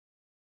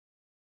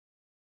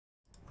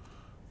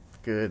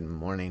Good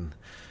morning.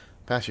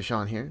 Pastor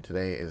Sean here.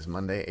 Today is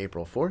Monday,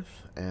 April 4th,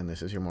 and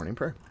this is your morning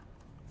prayer.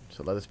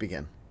 So let us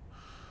begin.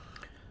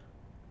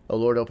 O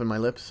Lord, open my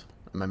lips,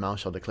 and my mouth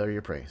shall declare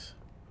your praise.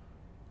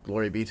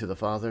 Glory be to the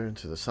Father, and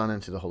to the Son,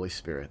 and to the Holy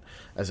Spirit,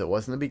 as it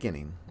was in the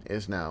beginning,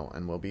 is now,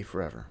 and will be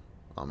forever.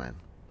 Amen.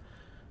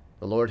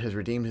 The Lord has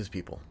redeemed his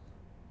people.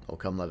 O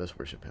come, let us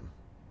worship him.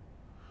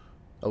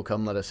 O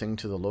come, let us sing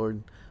to the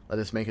Lord. Let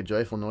us make a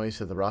joyful noise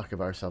to the rock of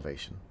our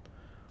salvation.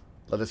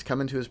 Let us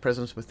come into his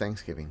presence with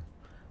thanksgiving.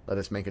 Let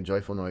us make a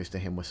joyful noise to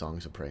him with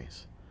songs of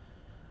praise.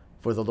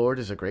 For the Lord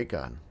is a great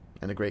God,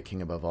 and a great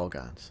King above all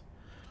gods.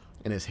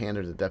 In his hand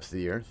are the depths of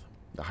the earth.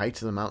 The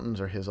heights of the mountains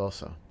are his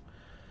also.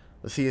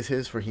 The sea is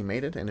his, for he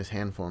made it, and his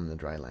hand formed the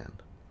dry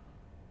land.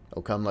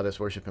 O come, let us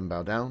worship and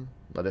bow down.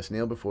 Let us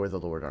kneel before the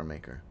Lord our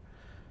Maker.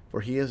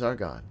 For he is our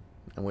God,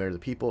 and we are the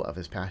people of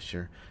his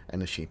pasture, and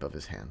the sheep of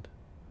his hand.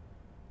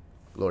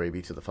 Glory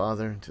be to the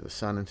Father, to the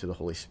Son, and to the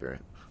Holy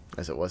Spirit,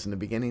 as it was in the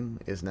beginning,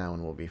 is now,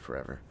 and will be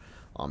forever.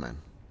 Amen.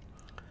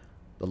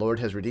 The Lord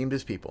has redeemed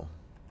his people.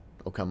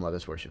 O come, let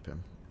us worship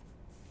him.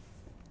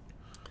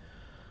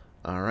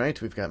 All right,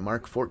 we've got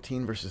Mark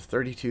 14, verses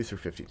 32 through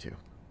 52.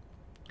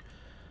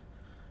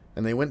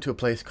 And they went to a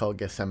place called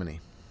Gethsemane,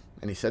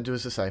 and he said to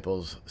his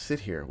disciples,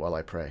 "Sit here while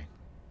I pray."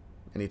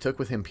 And he took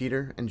with him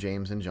Peter and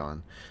James and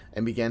John,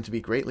 and began to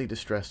be greatly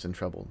distressed and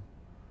troubled.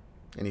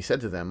 And he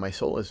said to them, "My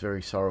soul is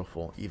very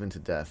sorrowful, even to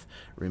death.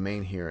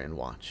 Remain here and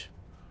watch."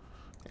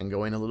 And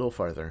going a little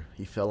farther,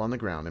 he fell on the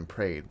ground and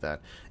prayed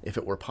that, if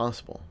it were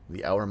possible,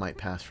 the hour might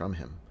pass from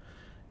him.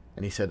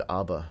 And he said,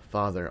 "Abba,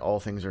 Father, all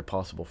things are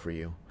possible for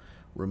you.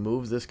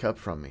 Remove this cup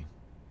from me,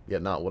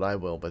 yet not what I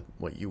will, but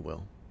what you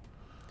will."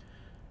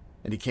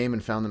 And he came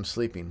and found them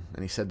sleeping,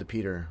 and he said to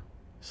Peter,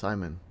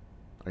 "Simon,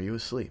 are you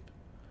asleep?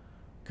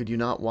 Could you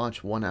not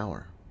watch 1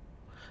 hour?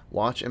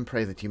 Watch and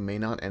pray that you may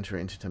not enter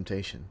into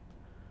temptation.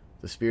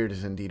 The spirit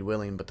is indeed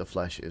willing, but the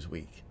flesh is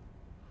weak."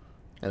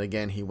 And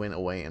again he went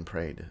away and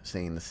prayed,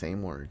 saying the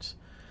same words.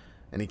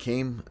 And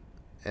again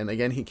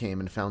he came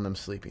and found them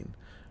sleeping,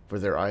 for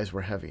their eyes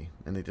were heavy,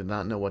 and they did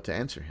not know what to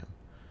answer him.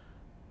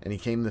 And he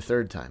came the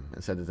third time,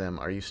 and said to them,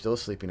 "Are you still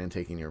sleeping and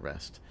taking your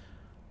rest?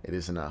 It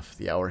is enough,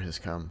 the hour has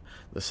come.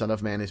 The Son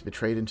of Man is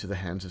betrayed into the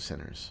hands of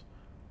sinners.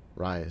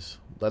 Rise,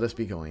 let us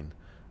be going.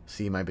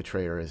 See, my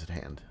betrayer is at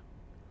hand."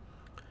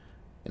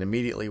 And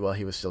immediately while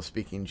he was still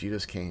speaking,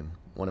 Judas came,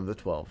 one of the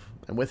 12,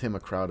 and with him a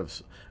crowd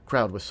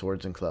with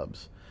swords and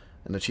clubs,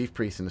 and the chief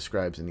priests and the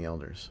scribes and the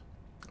elders,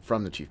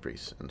 from the chief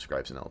priests and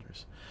scribes and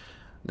elders.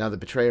 Now the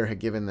betrayer had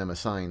given them a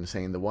sign,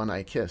 saying, "The one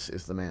I kiss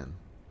is the man.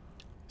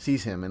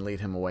 Seize him and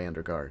lead him away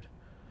under guard."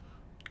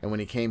 And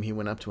when he came, he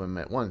went up to him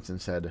at once and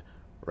said,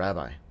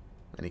 "Rabbi,"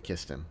 and he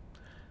kissed him.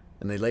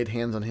 And they laid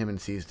hands on him and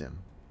seized him.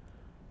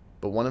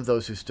 But one of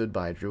those who stood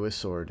by drew his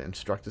sword and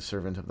struck the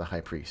servant of the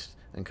high priest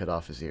and cut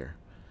off his ear.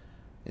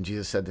 And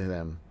Jesus said to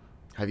them,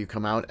 Have you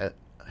come out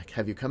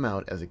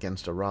as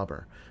against a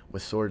robber,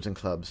 with swords and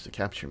clubs, to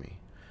capture me?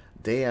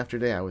 Day after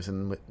day I was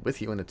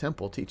with you in the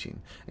temple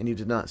teaching, and you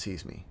did not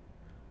seize me.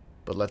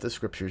 But let the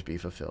scriptures be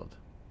fulfilled."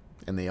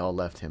 And they all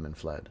left him and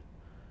fled.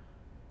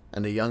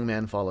 And a young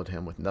man followed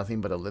him with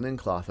nothing but a linen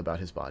cloth about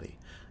his body,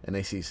 and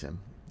they seized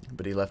him.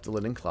 But he left the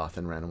linen cloth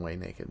and ran away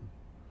naked.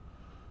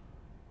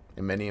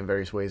 In many and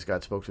various ways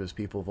God spoke to his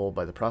people of old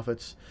by the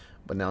prophets,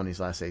 but now in these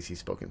last days he's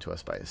spoken to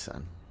us by his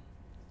Son.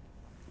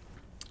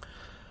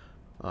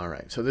 All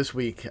right, so this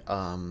week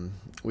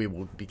we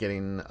will be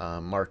getting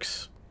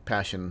Mark's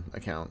Passion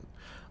account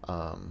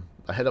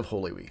ahead of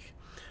Holy Week.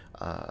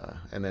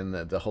 And then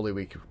the Holy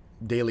Week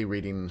daily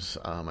readings,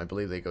 I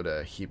believe they go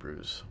to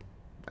Hebrews,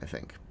 I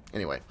think.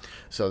 Anyway,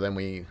 so then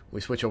we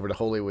switch over to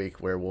Holy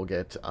Week, where we'll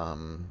get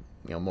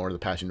more of the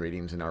Passion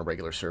readings in our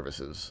regular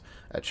services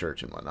at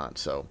church and whatnot.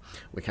 So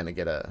we kind of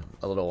get a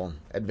little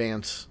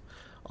advance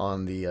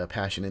on the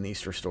Passion and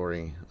Easter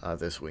story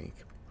this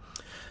week.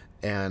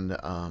 And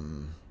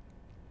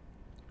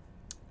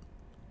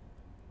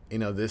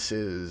this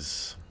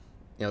is,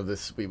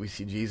 we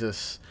see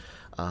Jesus,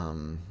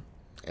 and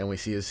we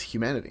see his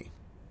humanity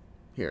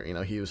here.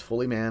 He was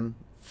fully man,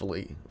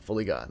 fully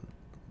God,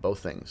 both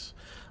things,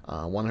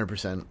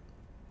 100%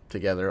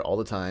 together all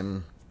the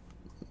time,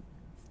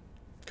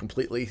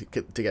 completely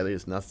together.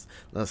 It's not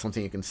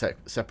something you can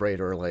separate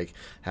or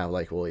have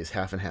well, he's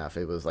half and half.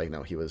 It was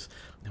no,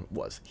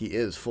 he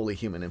is fully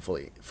human and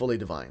fully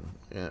divine,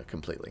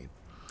 completely.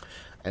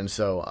 And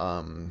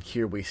so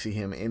here we see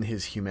him in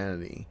his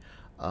humanity,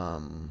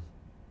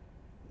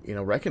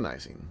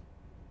 recognizing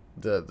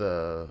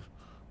the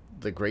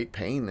great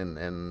pain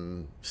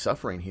and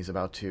suffering he's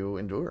about to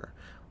endure,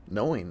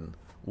 knowing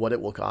what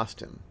it will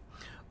cost him.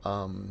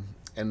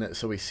 And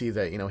so we see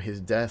that, his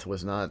death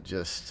was not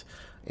just,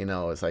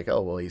 it's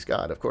oh, well, he's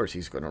God. Of course,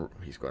 he's going to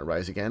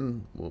rise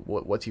again.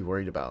 What's he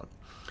worried about?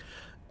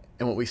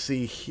 And what we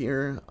see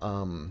here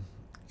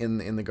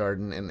in the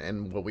garden,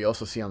 and what we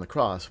also see on the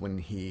cross when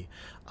he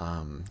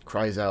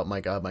cries out,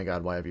 my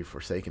God, why have you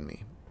forsaken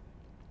me?"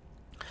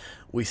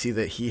 We see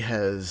that he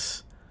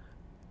has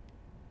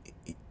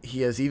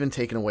even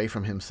taken away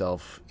from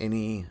himself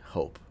any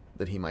hope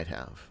that he might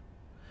have,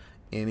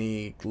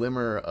 any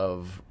glimmer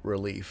of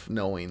relief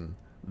knowing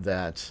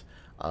that,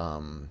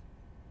 oh,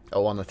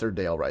 on the third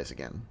day I'll rise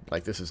again.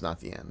 Like, this is not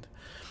the end.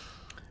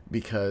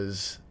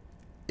 Because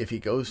if he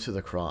goes to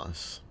the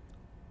cross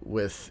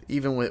with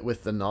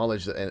the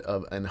knowledge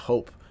and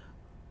hope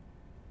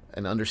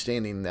and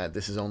understanding that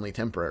this is only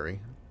temporary,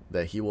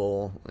 that he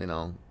will,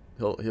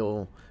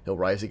 he'll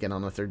rise again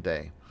on the third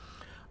day.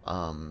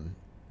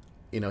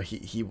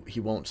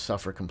 He won't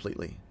suffer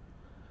completely.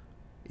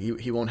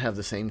 He won't have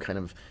the same kind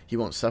of, he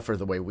won't suffer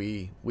the way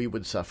we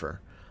would suffer,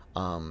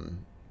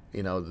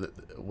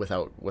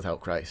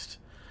 without Christ.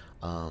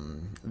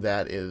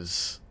 That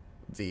is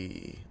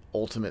the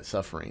ultimate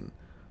suffering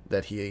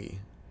that he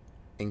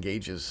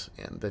engages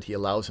in, that he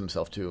allows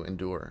himself to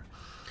endure,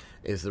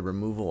 is the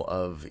removal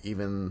of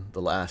even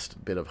the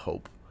last bit of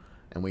hope.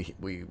 And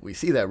we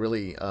see that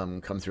really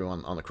come through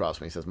on the cross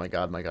when he says, my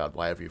God,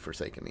 why have you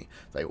forsaken me?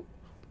 It's like,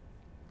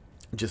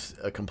 just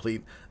a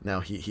complete,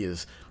 now he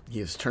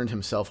has turned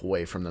himself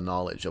away from the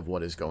knowledge of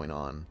what is going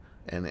on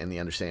and the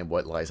understanding of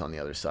what lies on the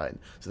other side,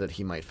 so that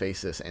he might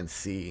face this and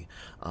see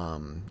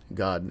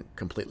God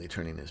completely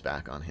turning his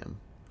back on him.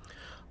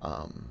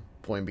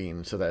 Point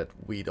being, so that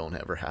we don't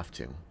ever have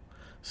to.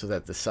 So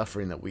that the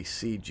suffering that we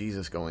see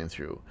Jesus going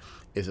through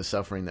is a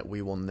suffering that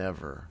we will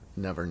never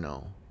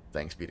know.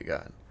 Thanks be to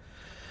God.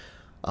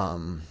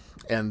 And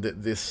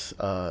this,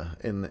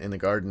 in the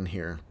garden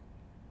here,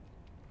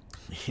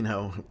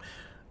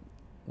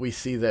 we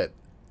see that,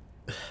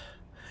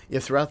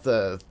 throughout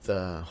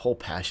the whole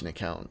Passion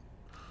account,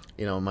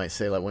 might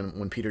say, like,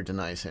 when Peter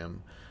denies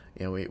him,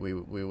 we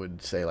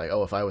would say, like,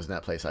 oh, if I was in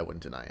that place, I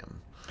wouldn't deny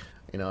him.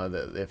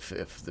 If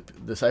the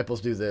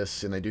disciples do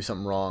this and they do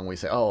something wrong, we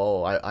say,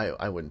 oh,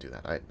 I wouldn't do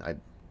that.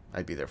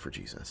 I'd be there for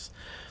Jesus.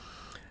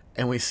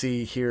 And we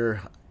see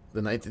here,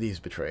 the night that he's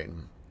betrayed,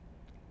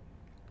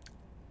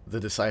 the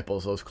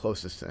disciples, those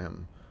closest to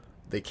him,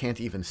 they can't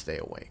even stay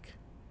awake.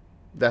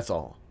 That's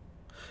all.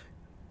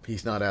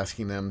 He's not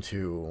asking them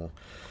to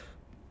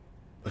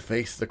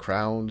face the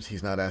crowds.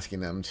 He's not asking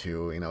them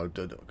to,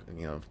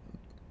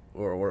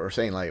 or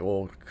saying, like,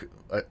 well,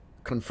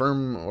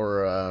 confirm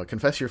or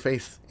confess your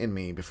faith in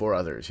me before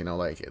others,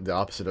 like the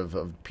opposite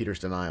of Peter's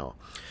denial.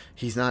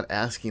 He's not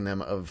asking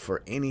them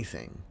for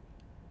anything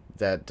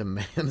that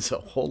demands a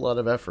whole lot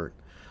of effort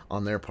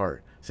on their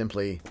part.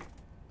 Simply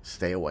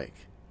stay awake.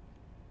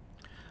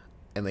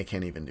 And they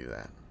can't even do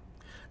that.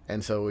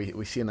 And so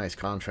we see a nice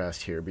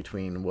contrast here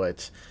between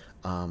what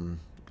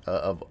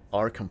of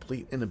our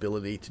complete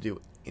inability to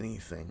do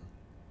anything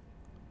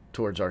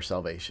towards our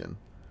salvation.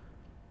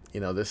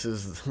 This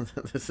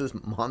is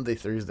Maundy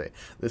Thursday.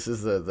 This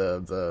is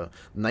the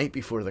night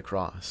before the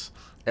cross.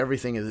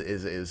 Everything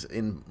is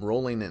in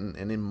rolling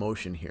and in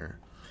motion here.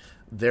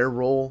 Their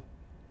role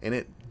in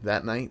it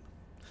that night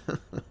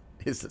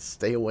is to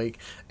stay awake,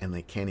 and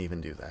they can't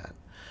even do that.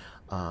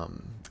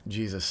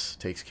 Jesus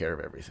takes care of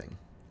everything.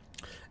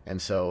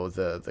 And so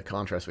the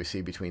contrast we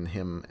see between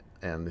him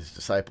and his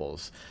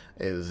disciples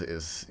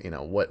is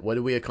what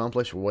do we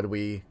accomplish? What do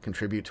we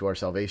contribute to our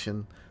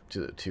salvation,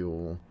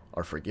 to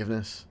our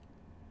forgiveness?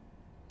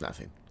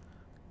 Nothing.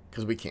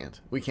 Because we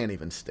can't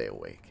even stay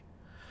awake.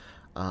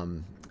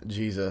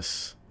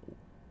 Jesus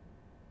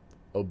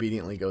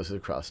obediently goes to the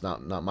cross.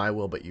 Not my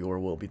will, but your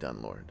will be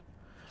done, Lord.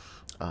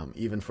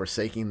 Even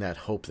forsaking that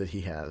hope that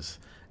he has,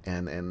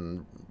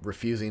 and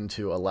refusing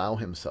to allow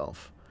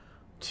himself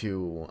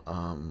to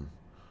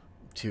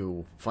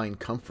find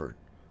comfort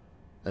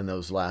in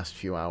those last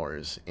few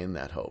hours in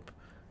that hope.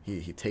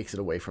 He takes it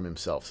away from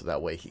himself, so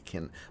that way he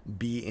can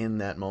be in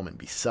that moment,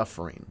 be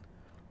suffering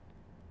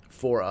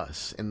for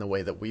us in the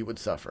way that we would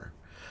suffer,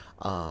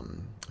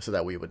 so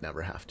that we would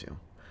never have to.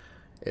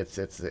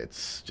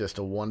 It's just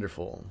a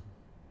wonderful,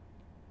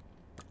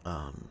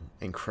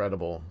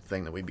 incredible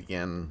thing that we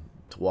began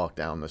to walk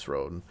down this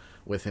road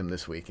with him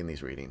this week in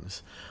these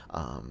readings.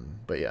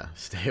 But yeah,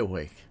 stay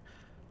awake.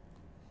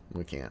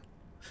 We can't.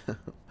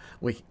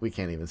 we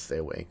can't even stay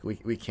awake.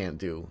 We can't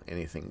do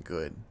anything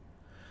good.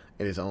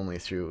 It is only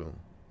through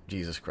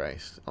Jesus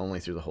Christ, only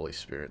through the Holy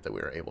Spirit, that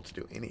we are able to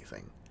do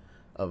anything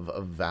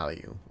of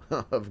value,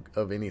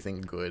 of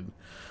anything good.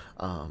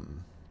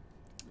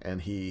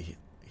 And he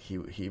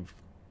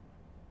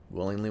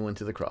willingly went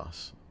to the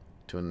cross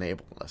to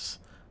enable us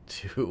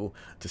to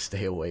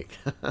stay awake,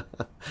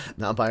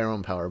 not by our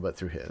own power, but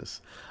through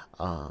his.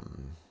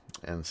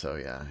 And so,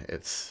 yeah,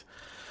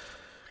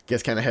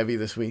 gets kind of heavy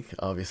this week,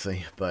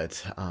 obviously,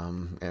 but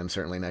and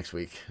certainly next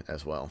week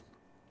as well.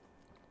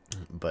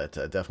 But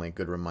definitely a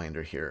good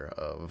reminder here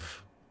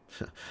of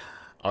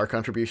our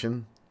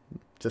contribution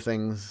to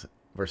things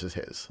versus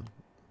his.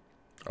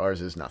 Ours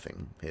is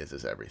nothing. His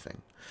is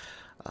everything.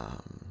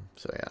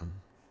 So yeah,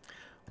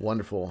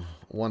 wonderful,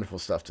 wonderful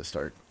stuff to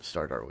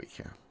start our week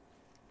here.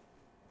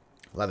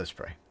 Let us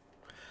pray.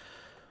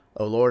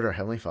 O Lord, our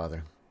Heavenly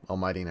Father,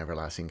 Almighty and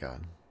everlasting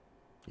God,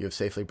 you have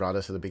safely brought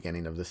us to the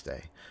beginning of this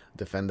day.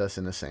 Defend us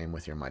in the same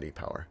with your mighty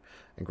power,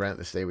 and grant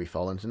this day we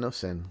fall into no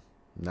sin,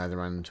 neither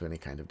run into any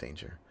kind of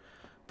danger,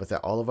 but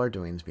that all of our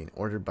doings, being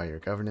ordered by your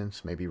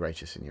governance, may be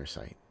righteous in your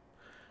sight.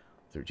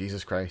 through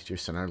Jesus Christ, your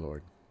Son, our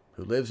Lord,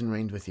 who lives and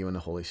reigns with you in the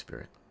Holy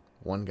Spirit,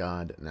 one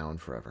God, now and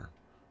forever.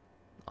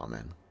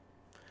 Amen.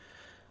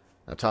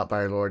 Now, taught by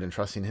our Lord and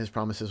trusting his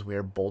promises, we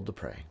are bold to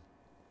pray.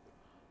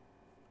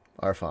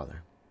 Our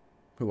Father,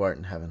 who art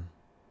in heaven,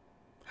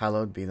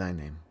 hallowed be thy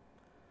name.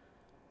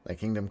 Thy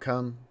kingdom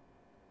come,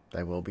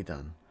 thy will be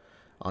done,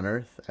 on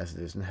earth as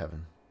it is in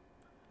heaven.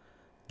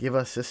 Give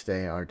us this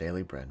day our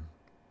daily bread,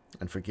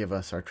 and forgive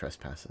us our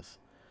trespasses,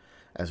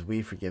 as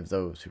we forgive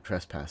those who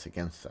trespass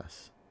against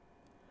us.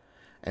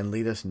 And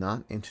lead us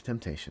not into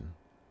temptation,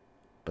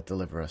 but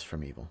deliver us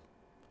from evil.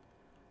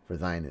 For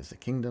thine is the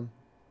kingdom,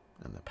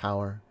 and the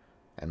power,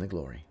 and the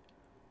glory,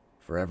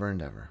 forever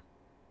and ever.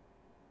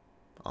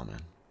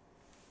 Amen.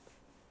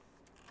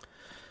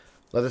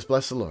 Let us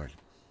bless the Lord.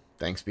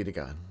 Thanks be to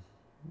God.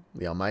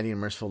 The Almighty and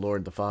merciful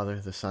Lord, the Father,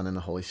 the Son, and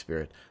the Holy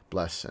Spirit,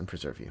 bless and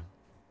preserve you.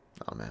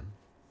 Amen.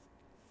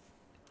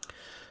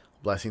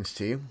 Blessings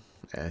to you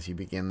as you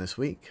begin this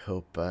week.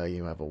 Hope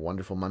you have a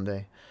wonderful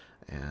Monday,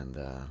 and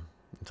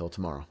until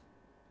tomorrow,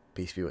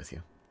 peace be with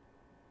you.